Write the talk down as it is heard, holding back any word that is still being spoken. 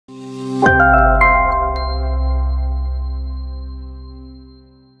வணக்கம்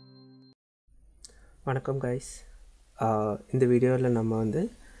guys. இந்த வீடியோவில் நம்ம வந்து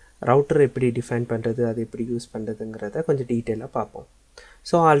ரவுட்டர் எப்படி டிஃபைன் பண்ணுறது, அது எப்படி யூஸ் பண்ணுறதுங்கிறத கொஞ்சம் டீட்டெயிலாக பார்ப்போம்.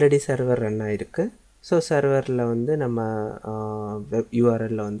 ஸோ ஆல்ரெடி சர்வர் ரன் ஆகிருக்கு. ஸோ சர்வரில் வந்து நம்ம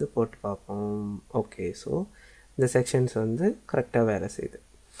யூஆர்எல்ல வந்து போட்டு பார்ப்போம். ஓகே, ஸோ இந்த செக்ஷன்ஸ் வந்து கரெக்டாக வேலை செய்யுது.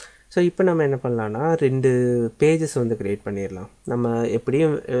 ஸோ இப்போ நம்ம என்ன பண்ணலான்னா 2 பேஜஸ் வந்து க்ரியேட் பண்ணிடலாம். நம்ம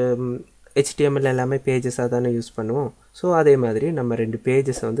எப்படியும் HTML எல்லாமே பேஜஸாக தானே யூஸ் பண்ணுவோம். ஸோ அதே மாதிரி நம்ம 2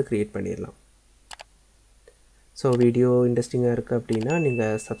 பேஜஸ் வந்து க்ரியேட் பண்ணிடலாம். ஸோ வீடியோ இன்ட்ரெஸ்டிங்காக இருக்குது அப்படின்னா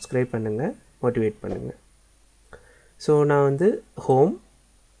நீங்கள் சப்ஸ்கிரைப் பண்ணுங்கள், மோட்டிவேட் பண்ணுங்கள். ஸோ நான் வந்து ஹோம்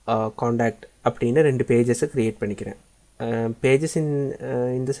காண்டாக்ட் அப்படின்னு 2 பேஜஸை க்ரியேட் பண்ணிக்கிறேன். Pages in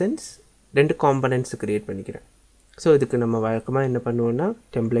the sense 2 components create பண்ணிக்கிறேன். ஸோ இதுக்கு நம்ம வழக்கமாக என்ன பண்ணுவோம்னா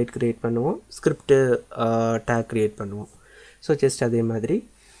டெம்ப்ளேட் க்ரியேட் பண்ணுவோம், ஸ்கிரிப்ட் டேக் க்ரியேட் பண்ணுவோம். ஸோ ஜஸ்ட் அதே மாதிரி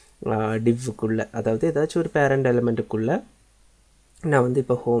டிவ்வுக்குள்ளே, அதாவது ஏதாச்சும் ஒரு பேரண்ட் எலிமெண்ட்டுக்குள்ளே நான் வந்து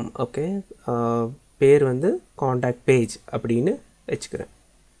இப்போ ஹோம், ஓகே, பேர் வந்து காண்டாக்ட் பேஜ் அப்படின்னு வச்சுக்கிறேன்.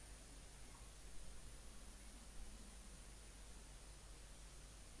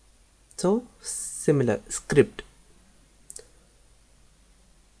 So similar script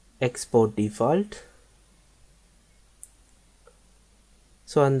export default.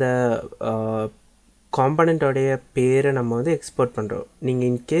 So அந்த காம்பனண்ட்டோடைய பேரை நம்ம வந்து எக்ஸ்போர்ட் பண்ணுறோம். நீங்கள்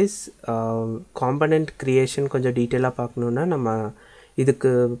இன்கேஸ் காம்பனண்ட் க்ரியேஷன் கொஞ்சம் டீட்டெயிலாக பார்க்கணுன்னா நம்ம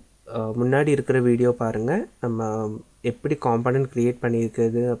இதுக்கு முன்னாடி இருக்கிற வீடியோ பாருங்கள். நம்ம எப்படி காம்பனண்ட் க்ரியேட்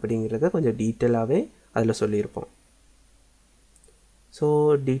பண்ணியிருக்கிறது அப்படிங்கிறத கொஞ்சம் டீட்டெயிலாகவே அதில் சொல்லியிருப்போம். ஸோ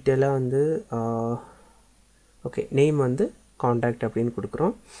டீட்டெயிலாக வந்து ஓகே, நேம் வந்து காண்டாக்ட் அப்படின்னு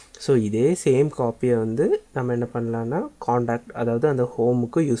கொடுக்குறோம். ஸோ இதே சேம் காப்பியை வந்து நம்ம என்ன பண்ணலான்னா காண்டாக்ட், அதாவது அந்த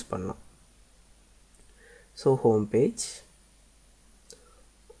ஹோமுக்கு யூஸ் பண்ணலாம். So home page,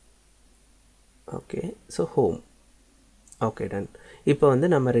 okay, so home, okay, ton. இப்போ வந்து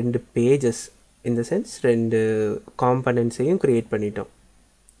நம்ம 2 பேஜஸ் இந்த சென்ஸ் 2 காம்பனன்ட்ஸையும் க்ரியேட் பண்ணிட்டோம்.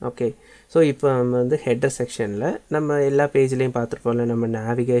 ஓகே, ஸோ இப்போ நம்ம வந்து ஹெட்டர் செக்ஷனில் நம்ம எல்லா பேஜ்லேயும் பார்த்துருப்போம்ல, நம்ம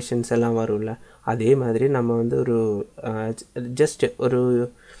நேவிகேஷன்ஸ் எல்லாம் வரும்ல, அதே மாதிரி நம்ம வந்து ஒரு ஜஸ்ட் ஒரு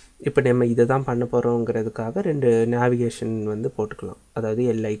இப்போ நம்ம இதை தான் பண்ண போகிறோங்கிறதுக்காக 2 நேவிகேஷன் வந்து போட்டுக்கலாம். அதாவது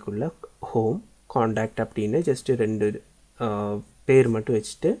எல்ஐக்குள்ளே ஹோம் காண்டாக்ட் அப்படின்னு ஜஸ்ட்டு 2 பேர் மட்டும்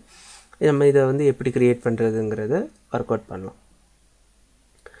வச்சுட்டு நம்ம இதை வந்து எப்படி க்ரியேட் பண்ணுறதுங்கிறத ஒர்க் அவுட் பண்ணலாம்.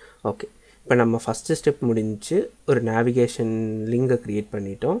 ஓகே, இப்போ நம்ம ஃபஸ்ட்டு ஸ்டெப் முடிஞ்சு ஒரு நேவிகேஷன் லிங்கை க்ரியேட்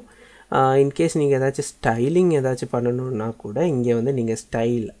பண்ணிட்டோம். இன்கேஸ் நீங்கள் ஏதாச்சும் ஸ்டைலிங் ஏதாச்சும் பண்ணணுன்னா கூட இங்கே வந்து நீங்கள்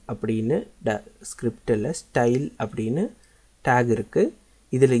ஸ்டைல் அப்படின்னு ஸ்கிரிப்டில் ஸ்டைல் அப்படின்னு டேக் இருக்குது.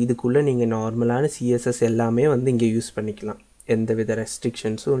 இதுக்குள்ளே நீங்கள் நார்மலான CSS எல்லாமே வந்து இங்கே யூஸ் பண்ணிக்கலாம், எந்த வித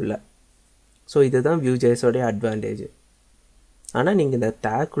ரெஸ்ட்ரிக்ஷன்ஸும் இல்லை. ஸோ இதுதான் Vue JSோடைய அட்வான்டேஜ். ஆனால் நீங்கள் இந்த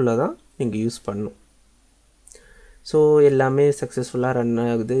டேக்குள்ளே தான் நீங்கள் யூஸ் பண்ணணும். ஸோ எல்லாமே சக்ஸஸ்ஃபுல்லாக ரன்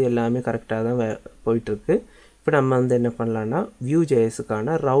ஆகுது, எல்லாமே கரெக்டாக தான் போயிட்டுருக்கு. இப்போ நம்ம வந்து என்ன பண்ணலான்னா Vue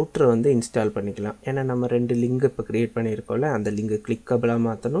JSக்கான ரவுட்டரை வந்து இன்ஸ்டால் பண்ணிக்கலாம். ஏன்னா நம்ம 2 லிங்க் இப்போ க்ரியேட் பண்ணியிருக்கோம்ல, அந்த லிங்கு கிளிக்கபிளாக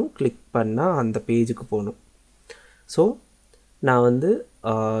மாற்றணும், கிளிக் பண்ணால் அந்த பேஜுக்கு போகணும். ஸோ நான் வந்து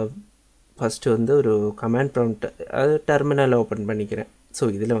ஃபஸ்ட்டு வந்து ஒரு கமாண்ட் ப்ராம்ப்ட், அது டெர்மினல் ஓப்பன் பண்ணிக்கிறேன். ஸோ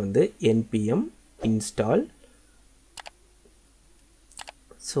இதில் வந்து npm install,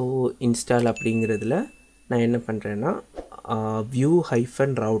 ஸோ இன்ஸ்டால் அப்படிங்கிறதுல நான் என்ன பண்ணுறேன்னா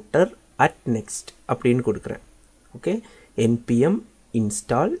Vue-router at next அப்படின்னு கொடுக்குறேன். Okay, npm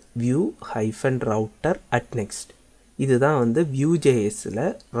install Vue-router at next. இதுதான் வந்து Vue JSல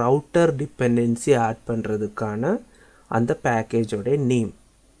ரவுட்டர் டிபெண்டன்சி ஆட் பண்ணுறதுக்கான அந்த பேக்கேஜோடைய நேம்.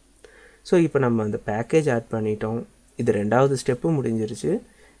 ஸோ இப்போ நம்ம அந்த பேக்கேஜ் ஆட் பண்ணிட்டோம். இது 2வது ஸ்டெப்பு முடிஞ்சிருச்சு.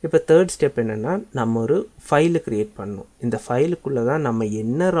 இப்போ 3rd ஸ்டெப் என்னென்னா நம்ம ஒரு ஃபைலு க்ரியேட் பண்ணணும். இந்த ஃபைலுக்குள்ளே தான் நம்ம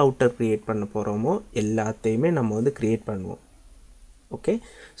என்ன ரவுட்டர் க்ரியேட் பண்ண போகிறோமோ எல்லாத்தையுமே நம்ம வந்து க்ரியேட் பண்ணுவோம். ஓகே,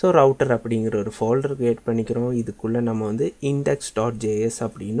 ஸோ ரவுட்டர் அப்படிங்கிற ஒரு ஃபோல்டர் க்ரியேட் பண்ணிக்கிறோம். இதுக்குள்ளே நம்ம வந்து index.js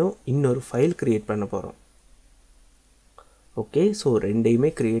அப்படின்னு இன்னொரு ஃபைல் க்ரியேட் பண்ண போகிறோம். ஓகே, ஸோ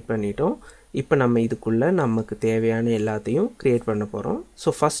 2யுமே க்ரியேட் பண்ணிட்டோம். இப்போ நம்ம இதுக்குள்ளே நமக்கு தேவையான எல்லாத்தையும் க்ரியேட் பண்ண போகிறோம்.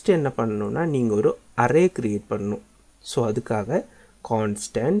 ஸோ ஃபஸ்ட்டு என்ன பண்ணணுன்னா நீங்கள் ஒரு அரே க்ரியேட் பண்ணணும். ஸோ அதுக்காக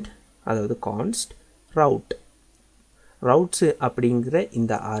கான்ஸ்டன்ட், அதாவது கான்ஸ்ட் ரவுட், ரவுட்ஸு அப்படிங்கிற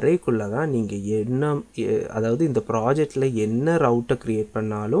இந்த அரேக்குள்ளே தான் நீங்கள் என்ன, அதாவது இந்த ப்ராஜெக்டில் என்ன ரவுட்டை க்ரியேட்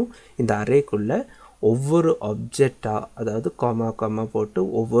பண்ணாலும் இந்த அரேக்குள்ளே ஒவ்வொரு ஆப்ஜெக்டாக, அதாவது காமா போட்டு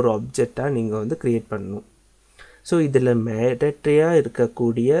ஒவ்வொரு ஆப்ஜெக்டாக நீங்கள் வந்து க்ரியேட் பண்ணணும். ஸோ இதில் மேடட்ரியாக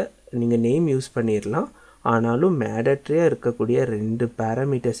இருக்கக்கூடிய நீங்கள் நேம் யூஸ் பண்ணிடலாம். ஆனாலும் மேடட்ரியாக இருக்கக்கூடிய 2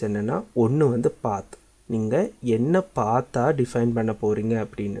 பேராமீட்டர்ஸ் என்னென்னா, ஒன்று வந்து பாத், நீங்கள் என்ன பாத்தாக டிஃபைன் பண்ண போகிறீங்க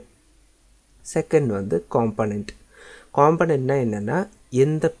அப்படின்னு. செகண்ட் வந்து காம்பனண்ட். காம்பனண்ட்னா என்னென்னா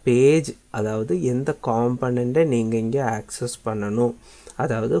எந்த பேஜ் அதாவது எந்த காம்பனண்ட்டை நீங்கள் இங்கே ஆக்சஸ் பண்ணணும்.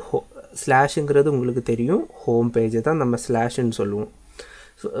 அதாவது ஸ்லாஷுங்கிறது உங்களுக்கு தெரியும், ஹோம் பேஜை தான் நம்ம ஸ்லாஷ்ன்னு சொல்லுவோம்.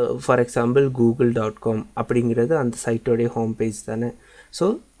 ஃபார் எக்ஸாம்பிள் google.com அப்படிங்கிறது அந்த சைட்டோடைய ஹோம் பேஜ் தானே. ஸோ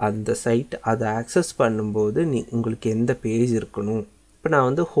அந்த சைட் அதை ஆக்சஸ் பண்ணும்போது உங்களுக்கு எந்த பேஜ் இருக்கணும். இப்போ நான்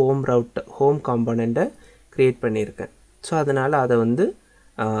வந்து ஹோம் காம்பனண்ட்டை க்ரியேட் பண்ணியிருக்கேன். ஸோ அதனால் அதை வந்து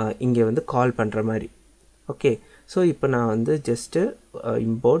இங்கே வந்து கால் பண்ணுற மாதிரி. ஓகே, ஸோ இப்போ நான் வந்து ஜஸ்ட்டு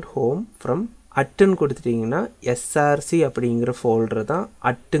இம்போர்ட் ஹோம் ஃப்ரம் அட்டுன்னு கொடுத்துட்டிங்கன்னா எஸ்ஆர்சி அப்படிங்கிற ஃபோல்டர் தான்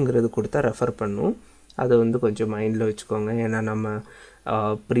அட்டுங்கிறது கொடுத்தா ரெஃபர் பண்ணும். அதை வந்து கொஞ்சம் மைண்டில் வச்சுக்கோங்க. ஏன்னா நம்ம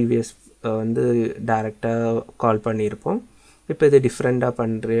ப்ரீவியஸ் வந்து டைரெக்டாக கால் பண்ணியிருப்போம். இப்போ இது டிஃப்ரெண்ட்டாக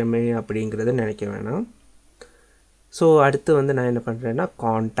பண்ணுறேமே அப்படிங்கிறத நினைக்க வேணாம். ஸோ அடுத்து வந்து நான் என்ன பண்ணுறேன்னா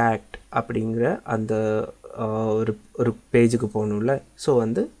காண்டாக்ட் அப்படிங்கிற அந்த ஒரு பேஜுக்கு போகணும்ல. ஸோ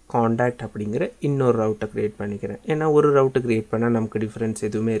வந்து காண்டாக்ட் அப்படிங்கிற இன்னொரு ரவுட்டை க்ரியேட் பண்ணிக்கிறேன். ஏன்னா ஒரு ரவுட்டு க்ரியேட் பண்ணால் நமக்கு டிஃப்ரென்ஸ்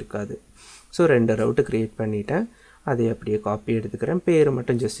எதுவுமே இருக்காது. ஸோ 2 ரவுட்டு க்ரியேட் பண்ணிவிட்டேன். அதை அப்படியே காப்பி எடுத்துக்கிறேன். பேர்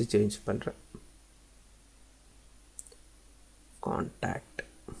மட்டும் ஜஸ்ட்டு சேஞ்ச் பண்ணுறேன். காண்டாக்ட்.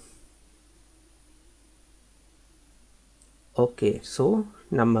 ஓகே, ஸோ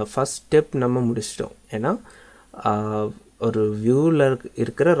நம்ம ஃபஸ்ட் ஸ்டெப் நம்ம முடிச்சிட்டோம். ஏன்னா ஒரு வியூவில்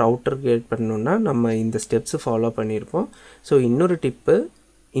இருக்கிற ரவுட்டர் க்ரியேட் பண்ணணுன்னா நம்ம இந்த ஸ்டெப்ஸு ஃபாலோ பண்ணியிருப்போம். ஸோ இன்னொரு டிப்பு,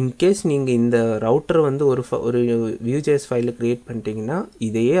 இன்கேஸ் நீங்கள் இந்த ரவுட்டர் வந்து ஒரு Vue.js ஃபைலில் க்ரியேட் பண்ணிட்டீங்கன்னா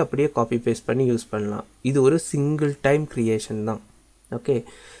இதையே அப்படியே காப்பி பேஸ்ட் பண்ணி யூஸ் பண்ணலாம். இது ஒரு சிங்கிள் டைம் க்ரியேஷன் தான். ஓகே,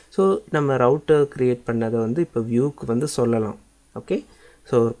 ஸோ நம்ம ரவுட்டர் க்ரியேட் பண்ணதை வந்து இப்போ வியூக்கு வந்து சொல்லலாம். Okay,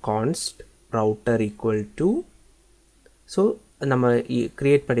 so கான்ஸ்ட் router equal to, so நம்ம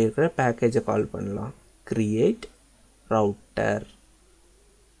க்ரியேட் பண்ணியிருக்கிற பேக்கேஜை கால் பண்ணலாம், க்ரியேட் ரவுட்டர்.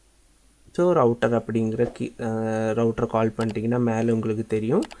 ஸோ ரவுட்டர் அப்படிங்கிற ரவுட்டரை கால் பண்ணிட்டீங்கன்னா மேலே உங்களுக்கு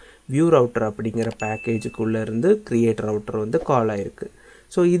தெரியும் Vue Router அப்படிங்கிற பேக்கேஜுக்குள்ளே இருந்து க்ரியேட் ரவுட்டர் வந்து கால் ஆகிருக்கு.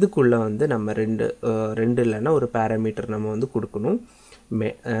 ஸோ இதுக்குள்ளே வந்து நம்ம ரெண்டு இல்லைன்னா ஒரு பேராமீட்டர் நம்ம வந்து கொடுக்கணும்.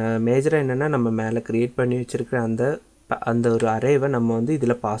 மேஜராக என்னென்னா நம்ம மேலே க்ரியேட் பண்ணி வச்சுருக்கிற அந்த ஒரு அரேவை நம்ம வந்து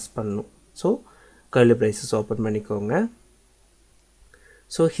இதில் பாஸ் பண்ணணும். ஸோ கர்லி ப்ரைஸஸ் ஓப்பன் பண்ணிக்கோங்க.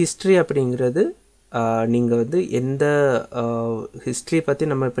 ஸோ ஹிஸ்ட்ரி அப்படிங்கிறது நீங்கள் வந்து எந்த ஹிஸ்ட்ரி பற்றி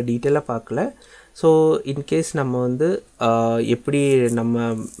நம்ம இப்போ டீட்டெயிலாக பார்க்கல. ஸோ இன்கேஸ் நம்ம வந்து எப்படி நம்ம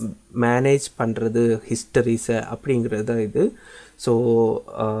மேனேஜ் பண்ணுறது ஹிஸ்டரிஸை அப்படிங்கிறது தான் இது. ஸோ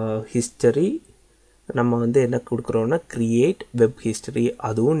ஹிஸ்டரி நம்ம வந்து என்ன கொடுக்குறோன்னா க்ரியேட் வெப் ஹிஸ்டரி,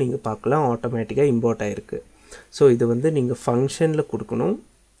 அதுவும் நீங்கள் பார்க்கலாம், ஆட்டோமேட்டிக்காக இம்போர்ட் ஆகிருக்கு. ஸோ இது வந்து நீங்கள் ஃபங்க்ஷனில் கொடுக்கணும்.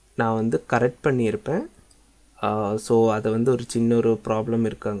 நான் வந்து கரெக்ட் பண்ணியிருப்பேன். ஸோ அதை வந்து ஒரு சின்ன ஒரு ப்ராப்ளம்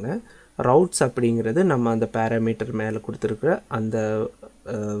இருக்காங்க. ரவுட்ஸ் அப்படிங்கிறது நம்ம அந்த பேராமீட்டர் மேலே கொடுத்துருக்குற அந்த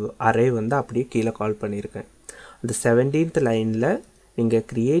அரே வந்து அப்படியே கீழே கால் பண்ணியிருக்கேன். அந்த 17th லைனில் நீங்கள்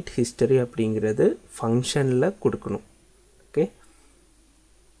க்ரியேட் ஹிஸ்டரி அப்படிங்கிறது ஃபங்க்ஷனில் கொடுக்கணும். Okay,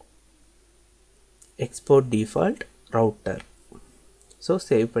 export default router. So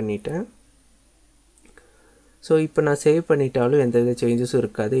save பண்ணிட்டேன். ஸோ இப்போ நான் சேவ் பண்ணிட்டாலும் எந்த வித சேஞ்சஸும்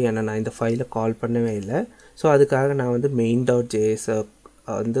இருக்காது, ஏன்னா நான் இந்த ஃபைலை கால் பண்ணவே இல்லை. ஸோ அதுக்காக நான் வந்து main.js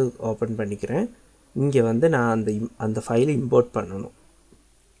வந்து ஓப்பன் பண்ணிக்கிறேன். இங்கே வந்து நான் அந்த ஃபைலை இம்போர்ட் பண்ணணும்.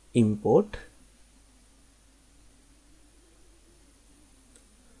 Import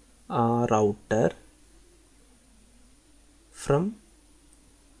router from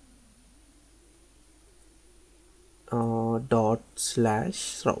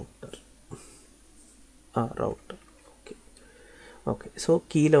 ./router router. Okay, so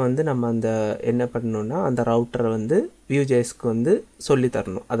கீழே வந்து நம்ம அந்த என்ன பண்ணணுன்னா அந்த ரவுட்டரை வந்து Vue.jsக்கு வந்து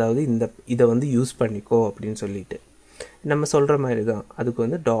சொல்லித்தரணும். அதாவது இதை வந்து யூஸ் பண்ணிக்கோ அப்படின்னு சொல்லிட்டு நம்ம சொல்கிற மாதிரி தான். அதுக்கு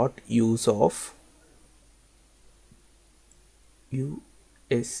வந்து use of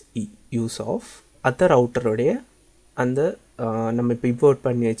அந்த ரவுட்டருடைய அந்த நம்ம இப்போ இம்போர்ட்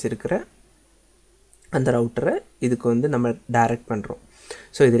பண்ணி வச்சுருக்கிற அந்த ரவுட்டரை இதுக்கு வந்து நம்ம டைரக்ட் பண்ணுறோம்.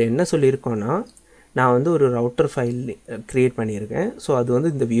 ஸோ இதில் என்ன சொல்லியிருக்கோன்னா, நான் வந்து ஒரு ரவுட்டர் ஃபைல் க்ரியேட் பண்ணியிருக்கேன். ஸோ அது வந்து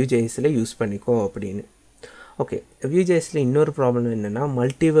இந்த Vue.jsல யூஸ் பண்ணிக்கோ அப்படின்னு. ஓகே, Vue.jsல இன்னொரு ப்ராப்ளம் என்னென்னா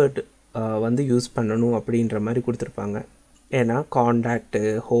மல்டிவேர்ட் வந்து யூஸ் பண்ணணும் அப்படின்ற மாதிரி கொடுத்துருப்பாங்க. ஏன்னா காண்டாக்டு,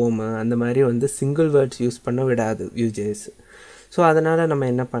 ஹோமு அந்த மாதிரி வந்து சிங்கிள் வேர்ட்ஸ் யூஸ் பண்ண விடாது Vue.js. ஸோ அதனால் நம்ம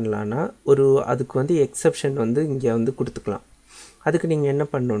என்ன பண்ணலான்னா அதுக்கு வந்து எக்ஸப்ஷன் வந்து இங்கே வந்து கொடுத்துக்கலாம். அதுக்கு நீங்கள் என்ன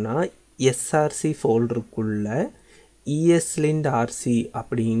பண்ணணுன்னா எஸ்ஆர்சி ஃபோல்டருக்குள்ளே eslint.rc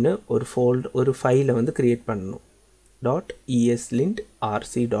அப்படின்னு ஒரு ஃபைலை வந்து க்ரியேட் பண்ணணும்.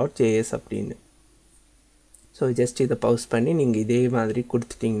 .eslint.rc.js அப்படின்னு. ஸோ ஜஸ்ட் இதை பவுஸ் பண்ணி நீங்கள் இதே மாதிரி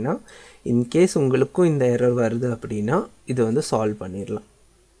கொடுத்துட்டிங்கன்னா இன்கேஸ் உங்களுக்கும் இந்த எரர் வருது அப்படின்னா இதை வந்து சால்வ் பண்ணிடலாம்.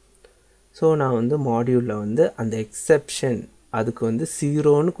 ஸோ நான் வந்து மாடியூலில் வந்து அந்த எக்ஸப்ஷன் அதுக்கு வந்து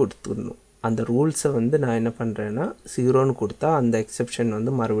 0ன்னு கொடுத்துடணும். அந்த ரூல்ஸை வந்து நான் என்ன பண்ணுறேன்னா 0ன்னு கொடுத்தா அந்த எக்ஸெப்ஷன்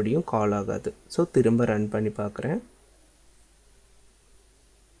வந்து மறுபடியும் கால் ஆகாது. ஸோ திரும்ப ரன் பண்ணி பார்க்குறேன்.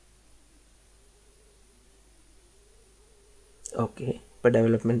 ஓகே, இப்போ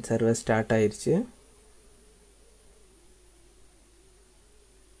டெவலப்மெண்ட் சர்வர் ஸ்டார்ட் ஆயிடுச்சு.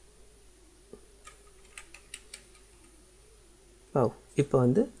 இப்போ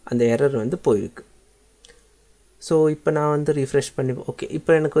வந்து அந்த எரர் வந்து போயிருக்கு. ஸோ இப்போ நான் வந்து ரீஃப்ரெஷ் பண்ணி ஓகே,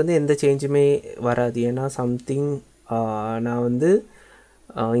 இப்போ எனக்கு வந்து எந்த சேஞ்சுமே வராது. ஏன்னா சம்திங் நான் வந்து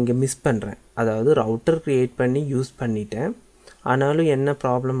இங்கே மிஸ் பண்ணுறேன். அதாவது ரவுட்டர் க்ரியேட் பண்ணி யூஸ் பண்ணிட்டேன். ஆனாலும் என்ன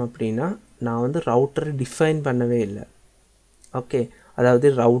ப்ராப்ளம் அப்படின்னா நான் வந்து ரவுட்டரை டிஃபைன் பண்ணவே இல்லை. ஓகே, அதாவது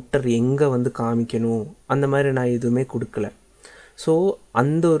ரவுட்டர் எங்கே வந்து காமிக்கணும் அந்த மாதிரி நான் எதுவுமே கொடுக்கல. ஸோ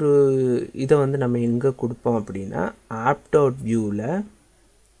அந்த ஒரு இதை வந்து நம்ம எங்கே கொடுப்போம் அப்படின்னா app.vueல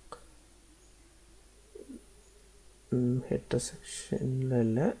ஹெட்டர் செக்ஷனில்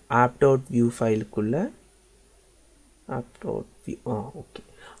இல்லை, app.vue ஃபைலுக்குள்ளே ஓகே,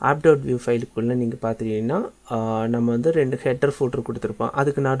 app.vue ஃபைலுக்குள்ளே நீங்கள் பார்த்துட்டீங்கன்னா நம்ம வந்து 2 ஹெட்டர் ஃபோல்டர் கொடுத்துருப்போம்.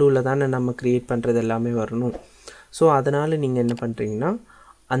 அதுக்கு நடுவில் தானே நம்ம க்ரியேட் பண்ணுறது எல்லாமே வரணும். ஸோ அதனால் நீங்கள் என்ன பண்ணுறீங்கன்னா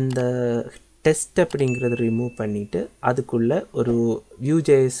அந்த டெஸ்ட் அப்படிங்கிறது ரிமூவ் பண்ணிவிட்டு அதுக்குள்ளே ஒரு Vue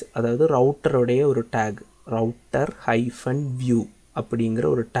JS, அதாவது ரவுட்டருடைய ஒரு டேக் router-vue அப்படிங்கிற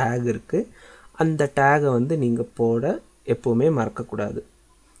ஒரு டேக் இருக்குது. அந்த டேகை வந்து நீங்கள் போட எப்போவுமே மறக்கக்கூடாது.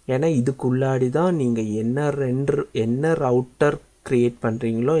 ஏன்னா இதுக்குள்ளாடி தான் நீங்கள் என்ன ரவுட்டர் க்ரியேட்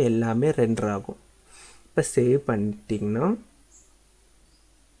பண்ணுறீங்களோ எல்லாமே ரெண்டர் ஆகும். இப்போ சேவ் பண்ணிட்டிங்கன்னா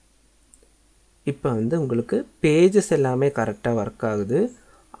இப்போ வந்து உங்களுக்கு பேஜஸ் எல்லாமே கரெக்டாக ஒர்க் ஆகுது.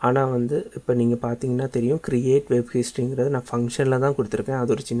 ஆனால் வந்து இப்போ நீங்கள் பார்த்தீங்கன்னா தெரியும், க்ரியேட் வெப் ஹிஸ்ட்ரிங்கிறது நான் ஃபங்க்ஷனில் தான் கொடுத்துருக்கேன்.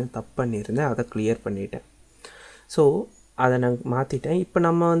 அது ஒரு சின்ன தப்பு பண்ணியிருந்தேன், அதை கிளியர் பண்ணிட்டேன். ஸோ அதை நான் மாற்றிட்டேன். இப்போ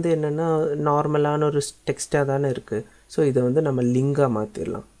நம்ம வந்து என்னென்னா நார்மலான ஒரு டெக்ஸ்ட்டாக தானே இருக்குது. ஸோ இதை வந்து நம்ம லிங்காக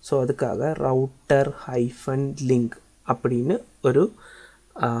மாற்றிடலாம். ஸோ அதுக்காக router-link அப்படின்னு ஒரு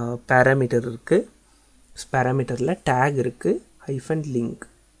பேராமீட்டர் இருக்குது. பேராமீட்டரில் டேக் இருக்குது -link.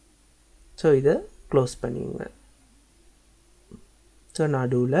 ஸோ இதை க்ளோஸ் பண்ணிங்க. ஸோ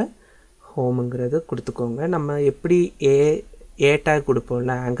நடுவில் ஹோமுங்கிறது கொடுத்துக்கோங்க. நம்ம எப்படி ஏ டேக்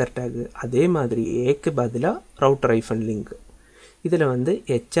கொடுப்போம்ல, ஆங்கர் டேக், அதே மாதிரி ஏக்கு பதிலாக router-link. இதில் வந்து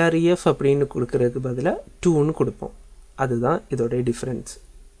href அப்படின்னு கொடுக்கறதுக்கு பதிலாக 2ன்னு கொடுப்போம். அதுதான் இதோடைய டிஃப்ரென்ஸ்.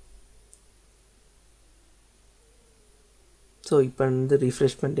 ஸோ இப்போ வந்து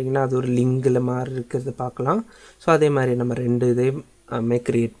ரீஃப்ரெஷ் பண்ணிட்டிங்கன்னா அது ஒரு லிங்கில் மாதிரி இருக்கிறத பார்க்கலாம். ஸோ அதே மாதிரி நம்ம 2 இதையுமே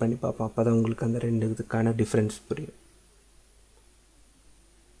க்ரியேட் பண்ணி பார்ப்போம். அப்போ தான் உங்களுக்கு அந்த 2 இதுக்கான டிஃப்ரென்ஸ் புரியும்.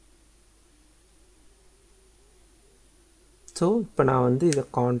 ஸோ இப்போ நான் வந்து இதை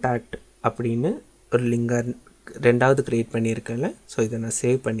காண்டாக்ட் அப்படின்னு ஒரு லிங்காக 2வது க்ரியேட் பண்ணியிருக்கேன்ல. ஸோ இதை நான்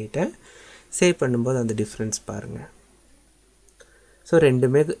சேவ் பண்ணிட்டேன். சேவ் பண்ணும்போது அந்த டிஃப்ரென்ஸ் பாருங்கள். ஸோ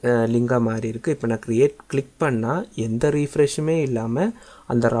 2மே லிங்காக மாறி இருக்குது. இப்போ நான் கிளிக் பண்ணால் எந்த ரீஃப்ரெஷுமே இல்லாமல்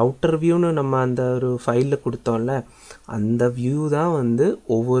அந்த ரவுட்டர் வியூன்னு நம்ம அந்த ஒரு ஃபைலில் கொடுத்தோம்ல, அந்த வியூ தான் வந்து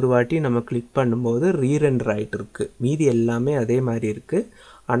ஒவ்வொரு வாட்டியும் நம்ம கிளிக் பண்ணும்போது ரீரெண்டர் ஆகிட்டு இருக்குது. மீதி எல்லாமே அதே மாதிரி இருக்குது.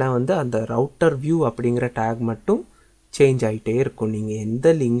 ஆனால் வந்து அந்த ரவுட்டர் வியூ அப்படிங்கிற டேக் மட்டும் சேஞ்ச் ஆகிட்டே இருக்கும், நீங்கள் எந்த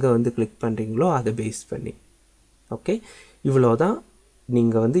லிங்கை வந்து கிளிக் பண்ணுறீங்களோ அதை பேஸ் பண்ணி. ஓகே, இவ்வளோ தான்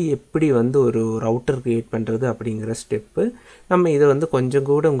நீங்கள் வந்து எப்படி வந்து ஒரு ரவுட்டர் க்ரியேட் பண்ணுறது அப்படிங்கிற ஸ்டெப்பு. நம்ம இதை வந்து கொஞ்சம்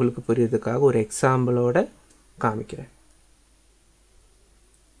கூட உங்களுக்கு புரியறதுக்காக ஒரு எக்ஸாம்பிளோட காமிக்கிறேன்.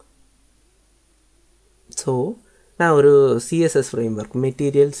 ஸோ நான் ஒரு CSS ஃப்ரேம்வொர்க்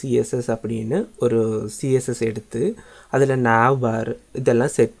மெட்டீரியல் CSS அப்படின்னு ஒரு CSS எடுத்து அதில் nav bar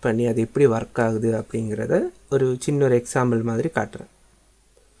இதெல்லாம் செட் பண்ணி அது எப்படி ஒர்க் ஆகுது அப்படிங்கிறத ஒரு சின்ன ஒரு எக்ஸாம்பிள் மாதிரி காட்டுறேன்.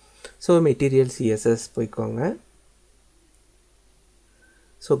 ஸோ மெட்டீரியல் CSS போய்க்கோங்க.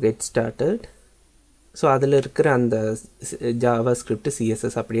 So get started. ஸோ அதில் இருக்கிற அந்த JavaScript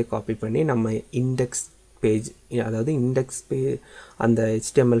CSS அப்படியே காப்பி பண்ணி நம்ம இண்டெக்ஸ் பேஜ், அதாவது இண்டெக்ஸ் அந்த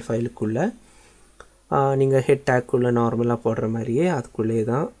HTML ஃபைலுக்குள்ளே நீங்கள் ஹெட் டேக்குள்ளே நார்மலாக போடுற மாதிரியே அதுக்குள்ளே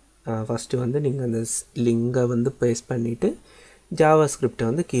தான் ஃபஸ்ட்டு வந்து நீங்கள் அந்த லிங்கை வந்து பேஸ்ட் பண்ணிவிட்டு JavaScript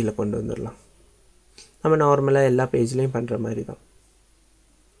வந்து கீழே கொண்டு வந்துடலாம். நம்ம நார்மலாக எல்லா பேஜ்லேயும் பண்ணுற மாதிரி தான்.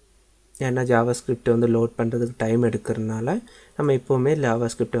 ஏன்னா JavaScript வந்து லோட் பண்ணுறதுக்கு டைம் எடுக்கிறதுனால நம்ம எப்போவுமே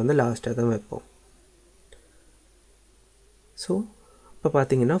JavaScript வந்து லாஸ்ட்டாக தான் வைப்போம். ஸோ இப்போ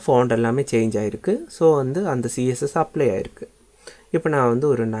பார்த்தீங்கன்னா ஃபாண்ட் எல்லாமே சேஞ்ச் ஆகிருக்கு. ஸோ வந்து அந்த CSS அப்ளை ஆகிருக்கு. இப்போ நான் வந்து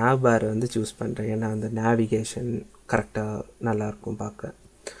ஒரு nav bar வந்து சூஸ் பண்ணுறேன். ஏன்னா அந்த நேவிகேஷன் கரெக்டாக நல்லாயிருக்கும் பார்க்க.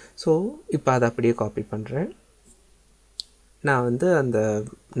 ஸோ இப்போ அதை அப்படியே காப்பி பண்ணுறேன். நான் வந்து அந்த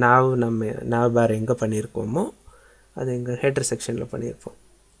nav bar எங்கே பண்ணியிருக்கோமோ அது எங்கள் ஹெடர் செக்ஷனில் பண்ணியிருப்போம்.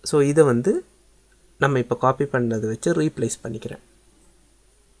 ஸோ இதை வந்து நம்ம இப்போ காப்பி பண்ணதை வச்சு ரீப்ளேஸ் பண்ணிக்கிறேன்.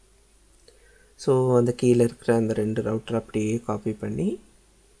 ஸோ அந்த கீழே இருக்கிற அந்த 2 ரவுட்டர் அப்படியே காப்பி பண்ணி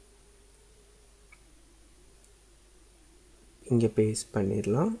இங்கே பேஸ்ட்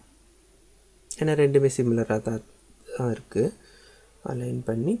பண்ணிடலாம். ஏன்னா ரெண்டுமே சிமிலராக தான் இருக்குது. அலைன்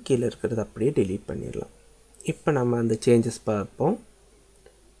பண்ணி கீழே இருக்கிறது அப்படியே delete பண்ணிடலாம். இப்போ நம்ம அந்த சேஞ்சஸ் பார்ப்போம்.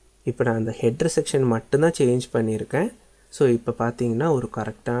 இப்போ நான் அந்த ஹெட்ரு செக்ஷன் மட்டும்தான் சேஞ்ச் பண்ணியிருக்கேன். ஸோ இப்போ பார்த்தீங்கன்னா ஒரு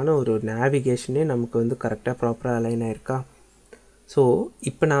கரெக்டான ஒரு நேவிகேஷனே நமக்கு வந்து கரெக்டாக ப்ராப்பராக அலைன் ஆயிருக்கா. ஸோ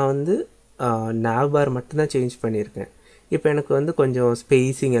இப்போ நான் வந்து nav பார் மட்டும்தான் சேஞ்ச் பண்ணியிருக்கேன். இப்போ எனக்கு வந்து கொஞ்சம்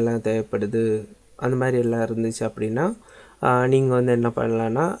ஸ்பேஸிங் எல்லாம் தேவைப்படுது, அந்த மாதிரி எல்லாம் இருந்துச்சு அப்படின்னா நீங்கள் வந்து என்ன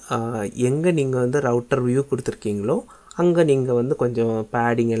பண்ணலான்னா, எங்கே நீங்கள் வந்து ரவுட்டர் வியூ கொடுத்துருக்கீங்களோ அங்கே நீங்கள் வந்து கொஞ்சம்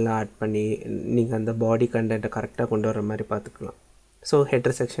பேடிங் எல்லாம் ஆட் பண்ணி நீங்கள் அந்த பாடி கண்டென்ட்டை கரெக்டாக கொண்டு வர மாதிரி பார்த்துக்கலாம். So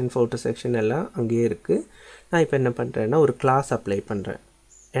header section, photo section எல்லாம் அங்கேயே இருக்குது. நான் இப்போ என்ன பண்ணுறேன்னா ஒரு கிளாஸ் அப்ளை பண்ணுறேன்.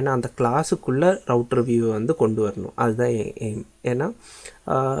 ஏன்னா அந்த கிளாஸுக்குள்ளே ரவுட்டர் வியூவை வந்து கொண்டு வரணும், அதுதான் எய்ம். ஏன்னா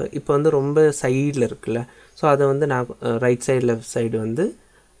இப்போ வந்து ரொம்ப சைடில் இருக்குல்ல, ஸோ அதை வந்து நான் ரைட் சைடு லெஃப்ட் சைடு வந்து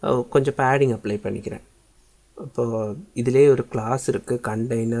கொஞ்சம் பேடிங் அப்ளை பண்ணிக்கிறேன். இப்போது இதிலே ஒரு கிளாஸ் இருக்குது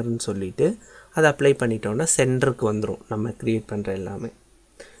கண்டெய்னர்னு சொல்லிவிட்டு அதை அப்ளை பண்ணிட்டோன்னா சென்டருக்கு வந்துடும் நம்ம க்ரியேட் பண்ணுற எல்லாமே.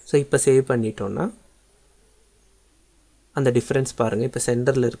 ஸோ இப்போ சேவ் பண்ணிட்டோன்னா அந்த டிஃப்ரென்ஸ் பாருங்கள். இப்போ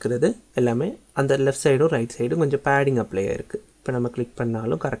சென்டரில் இருக்கிறது எல்லாமே அந்த லெஃப்ட் சைடும் ரைட் சைடும் கொஞ்சம் பேடிங் அப்ளை ஆகிருக்கு. இப்போ நம்ம கிளிக்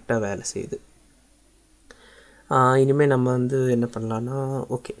பண்ணாலும் கரெக்டாக வேலை செய்யுது. இனிமேல் நம்ம வந்து என்ன பண்ணலான்னா,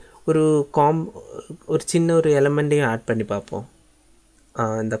 ஓகே ஒரு சின்ன ஒரு எலமெண்ட்டையும் ஆட் பண்ணி பார்ப்போம்.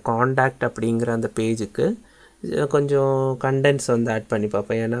 இந்த காண்டாக்ட் அப்படிங்கிற அந்த பேஜுக்கு கொஞ்சம் கண்டென்ட்ஸ் வந்து ஆட் பண்ணி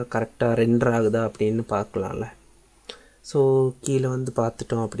பார்ப்போம். ஏன்னா கரெக்டாக ரெண்டர் ஆகுதா அப்படின்னு பார்க்கலாம்ல. ஸோ கீழே வந்து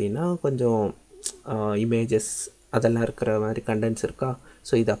பார்த்துட்டோம் அப்படின்னா கொஞ்சம் இமேஜஸ் அதெல்லாம் இருக்கிற மாதிரி கண்டென்ட்ஸ் இருக்கா.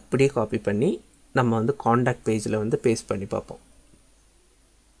 ஸோ இதை அப்படியே காப்பி பண்ணி நம்ம வந்து காண்டாக்ட் பேஜில் வந்து பேஸ்ட் பண்ணி பார்ப்போம்.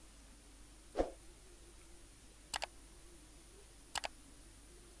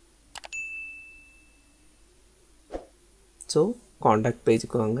 ஸோ காண்டாக்ட்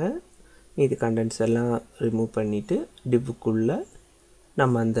பேஜுக்கு வாங்க, மீதி கண்டென்ட்ஸ் எல்லாம் ரிமூவ் பண்ணிவிட்டு டிவ்வுக்குள்ளே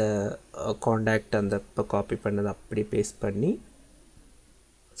நம்ம அந்த காண்டாக்ட் அந்த இப்போ காப்பி பண்ணதை அப்படி பேஸ்ட் பண்ணி,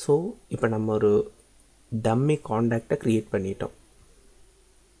 ஸோ இப்போ நம்ம ஒரு டம்மி காண்டாக்டை க்ரியேட் பண்ணிட்டோம்.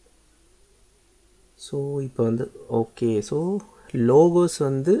 ஸோ இப்போ வந்து ஓகே. ஸோ லோகோஸ்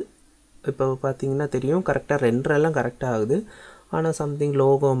வந்து இப்போ பார்த்தீங்கன்னா தெரியும், கரெக்டாக ரெண்டரெல்லாம் கரெக்டாக ஆகுது. ஆனால் சம்திங்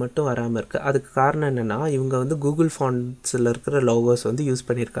லோகோ மட்டும் வராமல் இருக்குது. அதுக்கு காரணம் என்னென்னா, இவங்க வந்து கூகுள் ஃபாண்ட்ஸில் இருக்கிற லோகோஸ் வந்து யூஸ்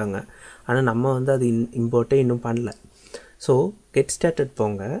பண்ணியிருக்காங்க. ஆனால் நம்ம வந்து அது இம்போர்ட்டே இன்னும் பண்ணல. ஸோ கெட் ஸ்டார்டட்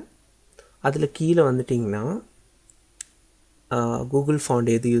போங்க, அதில் கீழே வந்துட்டிங்கன்னா கூகுள் ஃபாண்ட்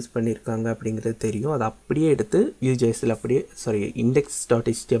எது யூஸ் பண்ணியிருக்காங்க அப்படிங்கிறது தெரியும். அதை அப்படியே எடுத்து Vue JSல் அப்படியே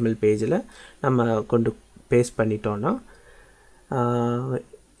index.html பேஜில் நம்ம கொண்டு பேஸ்ட் பண்ணிட்டோன்னா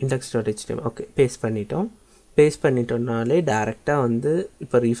index.html ஓகே பேஸ்ட் பண்ணிட்டோம். பேஸ்ட் பண்ணிட்டோம்னாலே டேரெக்டாக வந்து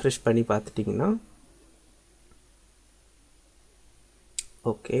இப்போ ரீஃப்ரெஷ் பண்ணி பார்த்துட்டிங்கன்னா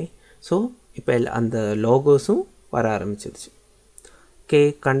ஓகே. ஸோ இப்போ அந்த லோகோஸும் வர ஆரம்பிச்சிருச்சு. ஓகே,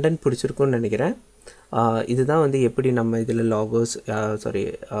 கண்டென்ட் பிடிச்சிருக்குன்னு நினைக்கிறேன். இதுதான் வந்து எப்படி நம்ம இதில் லோகோஸ்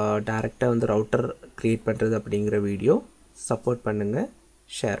டேரெக்டாக வந்து ரவுட்டர் க்ரியேட் பண்ணுறது அப்படிங்கிற வீடியோ. சப்போர்ட் பண்ணுங்கள்,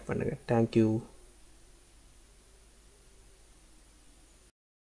 ஷேர் பண்ணுங்கள். தேங்க்யூ.